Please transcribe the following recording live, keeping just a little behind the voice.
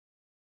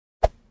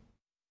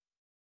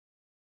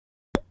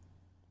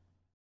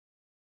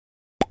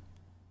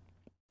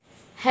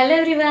Hello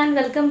everyone,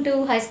 welcome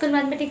to High School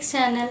Mathematics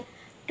channel.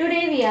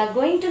 Today we are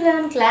going to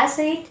learn Class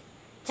 8,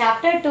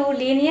 Chapter 2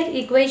 Linear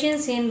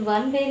Equations in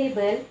One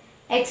Variable,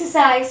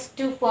 Exercise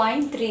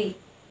 2.3.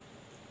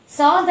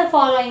 Solve the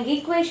following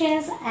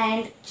equations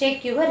and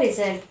check your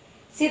result.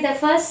 See the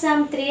first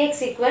sum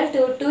 3x equal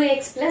to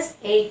 2x plus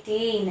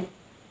 18.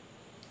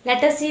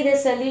 Let us see the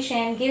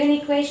solution. Given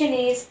equation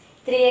is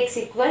 3x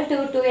equal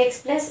to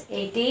 2x plus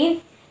 18.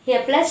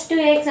 Here plus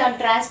 2x on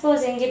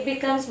transposing it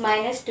becomes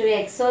minus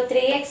 2x. So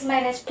 3x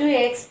minus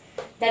 2x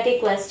that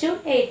equals to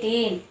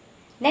 18.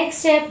 Next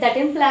step that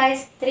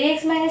implies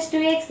 3x minus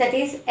 2x that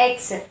is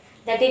x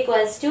that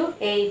equals to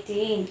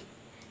 18.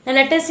 Now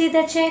let us see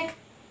the check.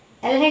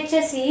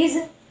 LHS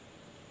is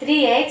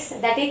 3x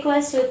that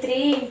equals to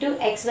 3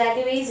 into x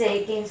value is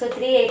 18. So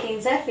 3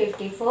 18s are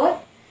 54.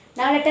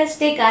 Now let us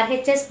take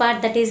RHS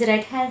part, that is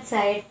right hand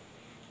side.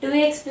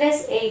 2x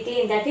plus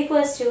 18 that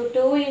equals to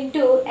 2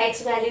 into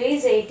x value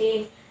is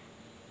 18.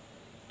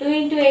 2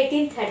 into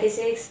 18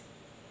 36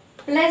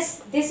 plus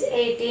this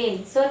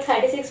 18. So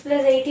 36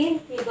 plus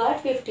 18 we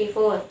got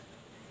 54.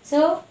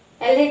 So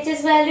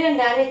LHS value and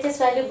RHS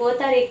value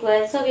both are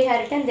equal. So we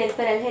have written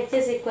therefore LHS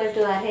is equal to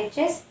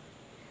RHS.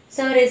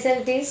 So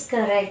result is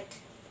correct.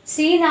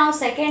 See now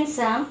second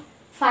sum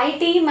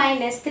 5t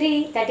minus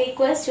 3 that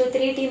equals to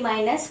 3t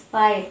minus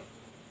 5.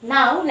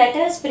 Now let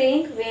us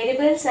bring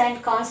variables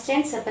and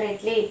constants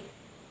separately.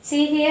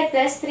 See here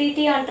plus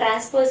 3t on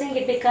transposing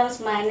it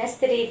becomes minus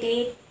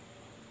 3t.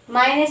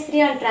 Minus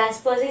 3 on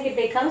transposing it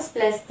becomes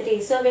plus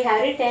 3. So we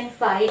have written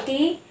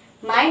 5t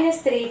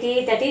minus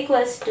 3t that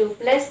equals to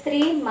plus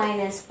 3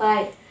 minus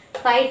 5.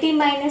 5t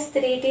minus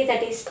 3t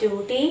that is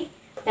 2t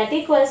that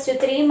equals to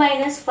 3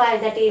 minus 5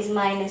 that is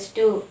minus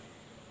 2.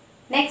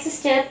 Next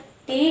step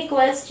t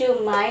equals to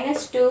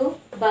minus 2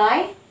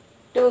 by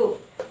 2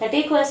 that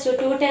equals to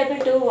 2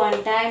 table 2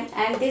 one time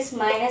and this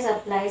minus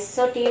applies.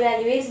 So t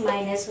value is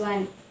minus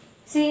 1.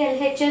 See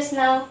LHS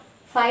now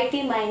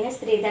 5t minus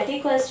 3 that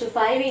equals to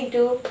 5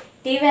 into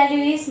t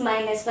value is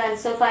minus 1.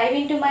 So 5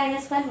 into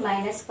minus 1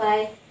 minus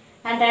 5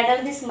 and add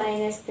on this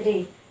minus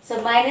 3.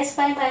 So minus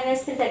 5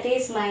 minus 3 that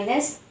is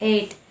minus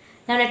 8.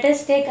 Now let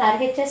us take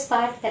RHS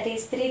part, that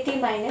is 3t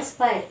minus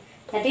 5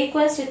 that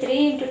equals to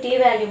 3 into t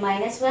value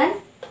minus 1.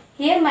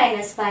 Here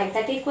minus 5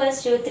 that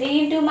equals to 3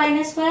 into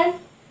minus 1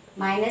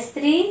 minus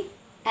 3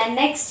 and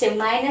next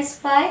minus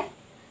 5.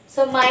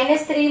 So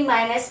minus 3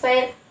 minus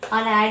 5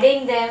 on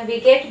adding them we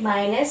get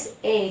minus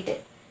 8.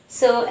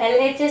 So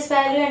LHS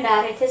value and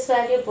RHS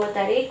value both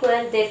are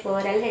equal,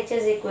 therefore LHS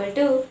is equal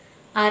to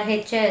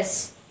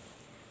RHS.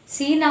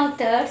 See now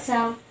third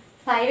sum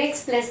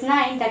 5x plus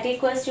 9 that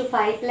equals to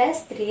 5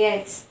 plus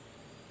 3x.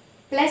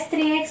 Plus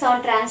 3x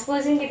on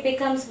transposing it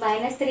becomes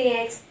minus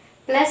 3x.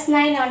 Plus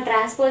 9 on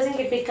transposing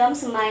it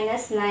becomes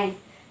minus 9.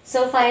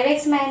 So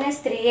 5x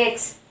minus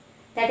 3x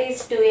that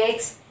is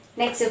 2x.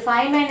 Next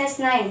 5 minus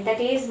 9 that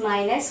is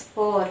minus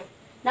 4.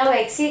 Now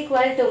x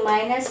equal to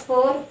minus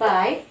 4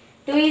 by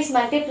 2 is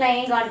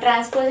multiplying, on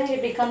transposing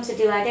it becomes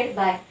divided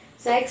by.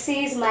 So x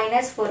is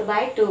minus 4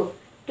 by 2.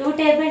 2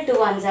 table 2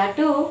 ones are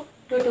 2,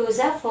 2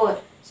 2s are 4.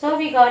 So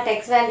we got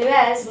x value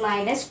as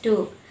minus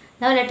 2.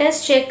 Now let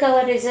us check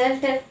our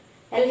result.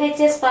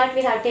 LHS part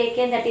we have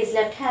taken, that is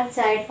left hand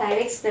side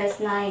 5x plus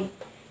 9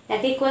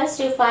 that equals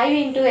to 5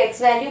 into x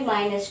value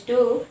minus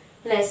 2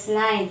 plus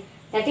 9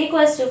 that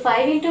equals to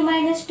 5 into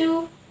minus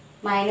 2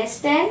 minus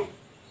 10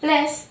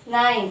 plus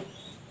 9.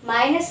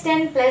 Minus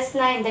 10 plus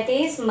 9 that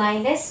is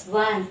minus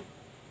 1.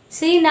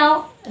 See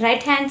now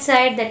right hand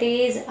side, that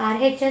is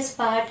RHS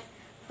part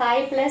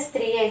 5 plus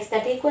 3x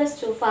that equals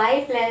to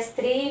 5 plus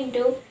 3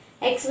 into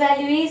x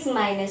value is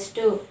minus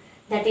 2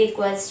 that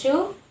equals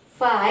to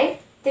 5.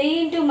 3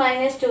 into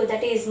minus 2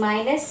 that is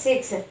minus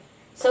 6.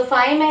 So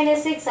 5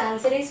 minus 6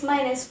 answer is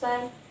minus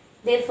 1.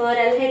 Therefore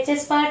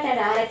LHS part and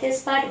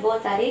RHS part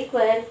both are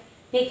equal.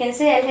 We can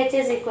say LHS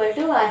is equal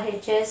to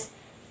RHS.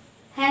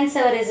 Hence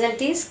our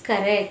result is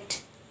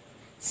correct.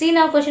 See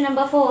now question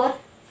number 4.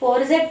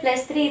 4z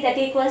plus 3 that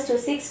equals to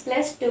 6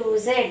 plus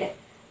 2z.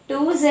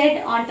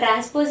 2z on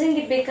transposing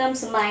it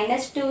becomes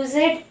minus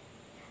 2z.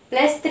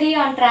 Plus 3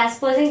 on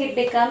transposing it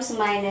becomes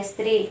minus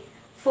 3.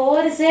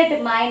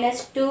 4z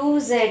minus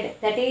 2z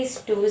that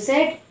is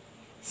 2z.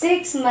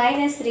 6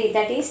 minus 3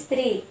 that is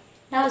 3.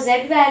 Now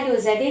z value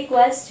z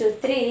equals to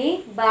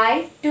 3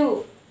 by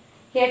 2.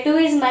 Here 2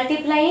 is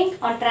multiplying,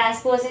 on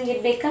transposing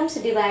it becomes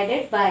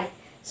divided by.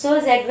 So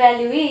z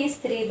value is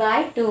 3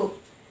 by 2.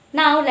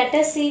 Now let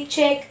us see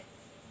check.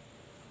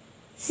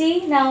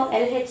 See now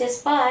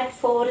LHS part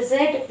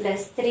 4z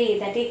plus 3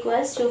 that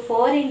equals to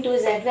 4 into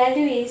z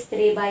value is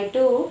 3 by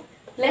 2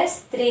 plus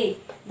 3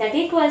 that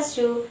equals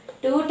to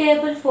 2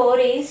 table 4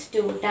 is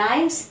 2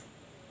 times.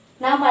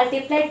 Now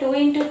multiply 2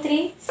 into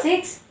 3,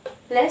 6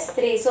 plus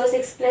 3. So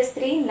 6 plus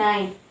 3,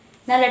 9.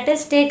 Now let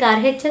us take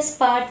RHS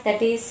part,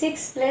 that is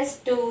 6 plus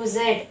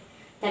 2z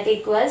that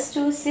equals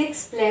to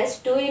 6 plus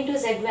 2 into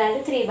z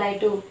value 3 by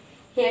 2.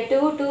 Here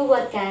 2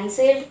 were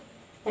cancelled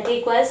that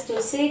equals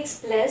to 6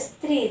 plus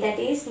 3 that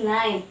is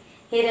 9.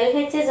 Here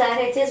LHS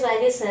RHS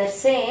values are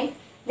same.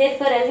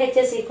 Therefore,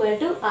 LHS equal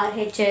to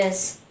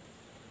RHS.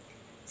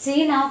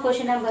 See now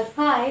question number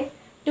 5.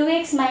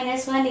 2x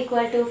minus 1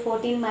 equal to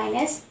 14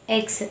 minus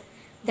x.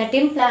 That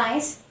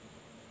implies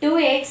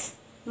 2x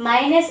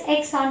minus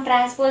x on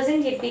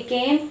transposing it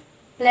became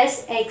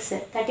plus x.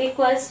 That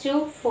equals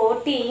to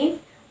 14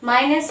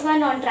 minus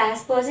 1 on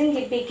transposing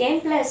it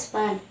became plus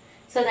 1.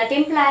 So that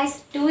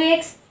implies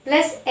 2x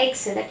plus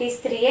x, that is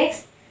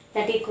 3x,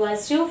 that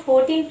equals to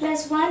 14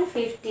 plus 1,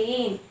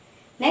 15.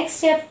 Next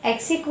step,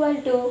 x equal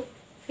to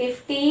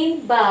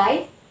 15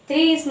 by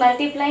 3 is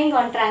multiplying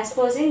on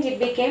transposing, it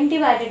became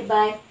divided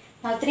by.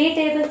 Now 3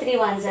 table, 3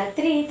 ones are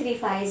 3, 3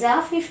 5s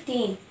are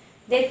 15.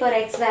 Therefore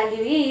x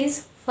value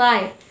is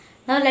 5.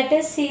 Now let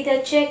us see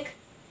the check.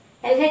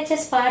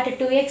 LHS part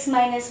 2x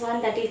minus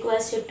 1, that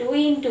equals to 2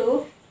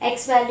 into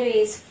x value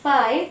is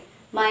 5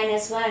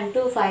 minus 1, 2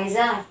 5s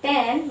are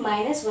 10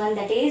 minus 1,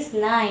 that is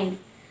 9.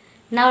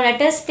 Now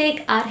let us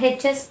take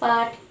RHS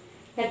part,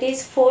 that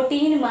is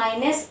 14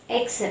 minus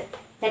x,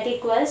 that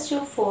equals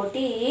to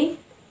 14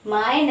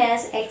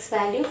 minus x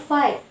value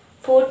 5.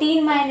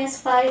 14 minus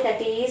 5, that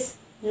is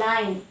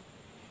 9.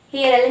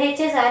 Here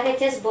LHS,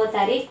 RHS both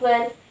are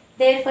equal.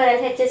 Therefore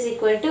LHS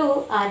equal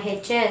to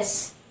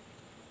RHS.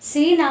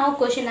 See now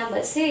question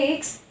number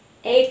 6.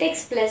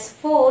 8x plus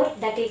 4,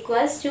 that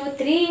equals to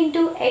 3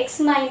 into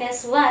x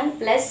minus 1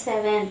 plus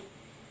 7.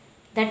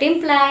 That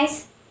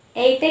implies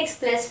 8x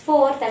plus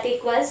 4, that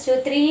equals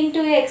to 3 into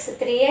x,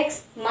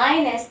 3x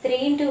minus 3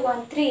 into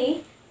 1,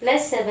 3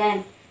 plus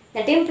 7.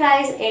 That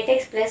implies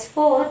 8x plus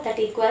 4, that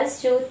equals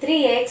to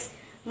 3x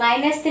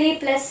minus 3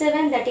 plus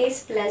 7, that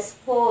is plus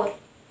 4.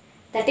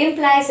 That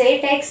implies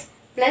 8x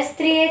plus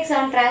 3x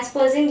on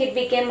transposing it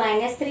became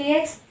minus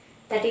 3x,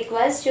 that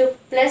equals to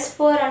plus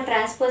 4 on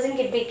transposing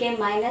it became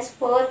minus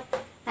 4,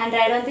 and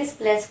write on this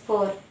plus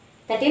 4.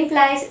 That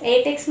implies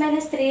 8x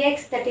minus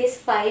 3x, that is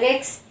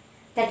 5x,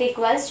 that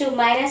equals to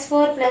minus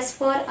 4 plus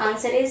 4,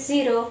 answer is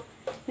 0.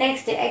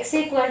 Next, x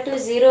equal to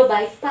 0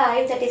 by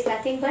 5, that is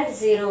nothing but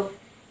 0.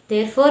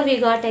 Therefore we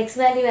got x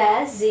value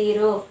as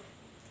 0.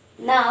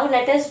 Now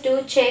let us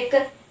do check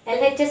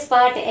LHS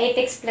part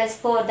 8x plus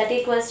 4, that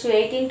equals to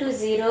 8 into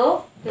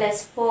 0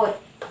 plus 4.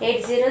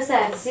 8 zeros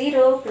are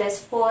 0 plus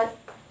 4.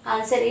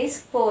 Answer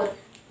is 4.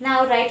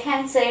 Now right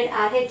hand side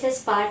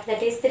RHS part,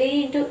 that is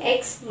 3 into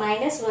x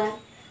minus 1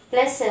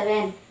 plus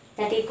 7,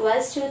 that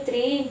equals to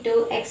 3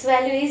 into x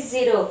value is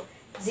 0.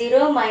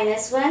 0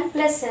 minus 1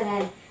 plus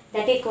 7,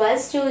 that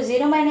equals to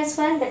 0 minus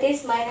 1, that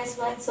is minus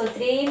 1. So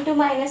 3 into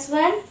minus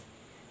 1,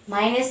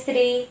 minus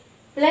 3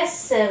 plus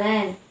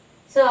 7.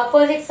 So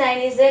opposite sign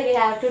is there, we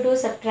have to do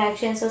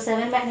subtraction. So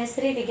 7 minus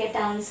 3, we get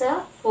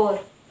answer 4.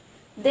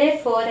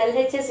 Therefore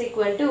LHS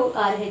equal to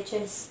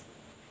RHS.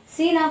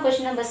 See now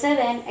question number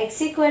 7.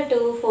 X equal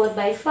to 4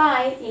 by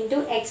 5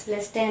 into x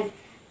plus 10.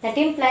 That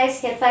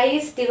implies here 5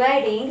 is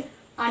dividing,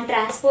 on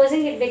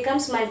transposing it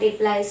becomes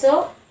multiply.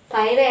 So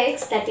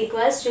 5x, that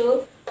equals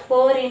to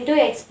 4 into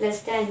x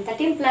plus 10.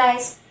 That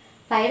implies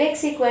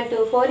 5x equal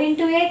to 4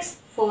 into x,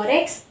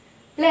 4x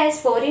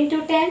plus 4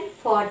 into 10,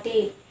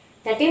 40.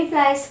 That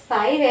implies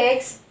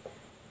 5x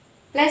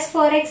plus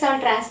 4x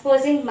on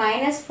transposing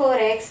minus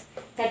 4x,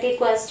 that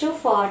equals to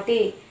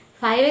 40.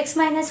 5x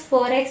minus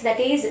 4x, that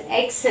is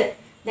x,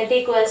 that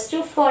equals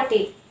to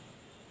 40.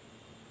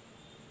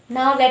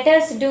 Now let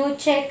us do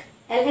check.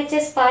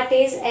 LHS part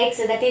is x,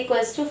 that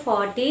equals to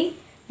 40.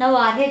 Now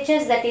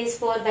RHS, that is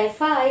 4 by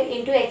 5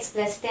 into x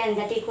plus 10,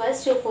 that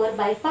equals to 4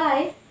 by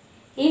 5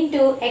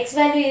 into x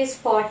value is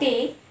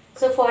 40.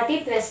 So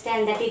 40 plus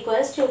 10, that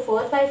equals to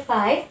 4 by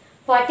 5.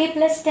 40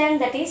 plus 10,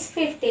 that is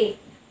 50.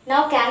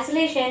 Now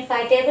cancellation,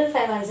 5 table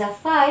 5 ones are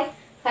 5,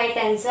 5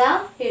 tens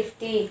are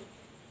 50.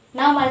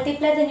 Now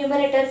multiply the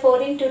numerator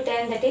 4 into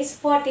 10, that is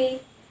 40.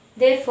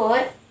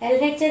 Therefore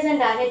LHS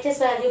and RHS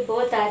value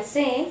both are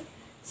same.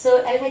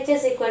 So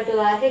LHS equal to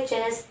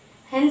RHS,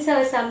 hence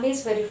our sum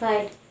is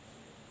verified.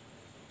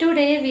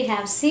 Today we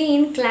have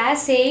seen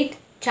class 8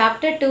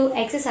 chapter 2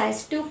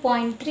 exercise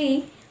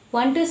 2.3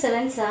 1 to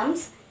 7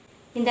 sums.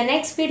 In the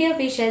next video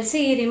we shall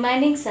see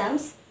remaining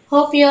sums.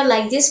 Hope you all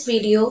like this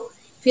video.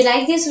 If you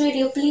like this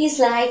video, please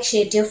like,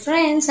 share to your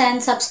friends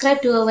and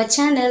subscribe to our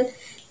channel.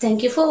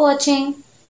 Thank you for watching.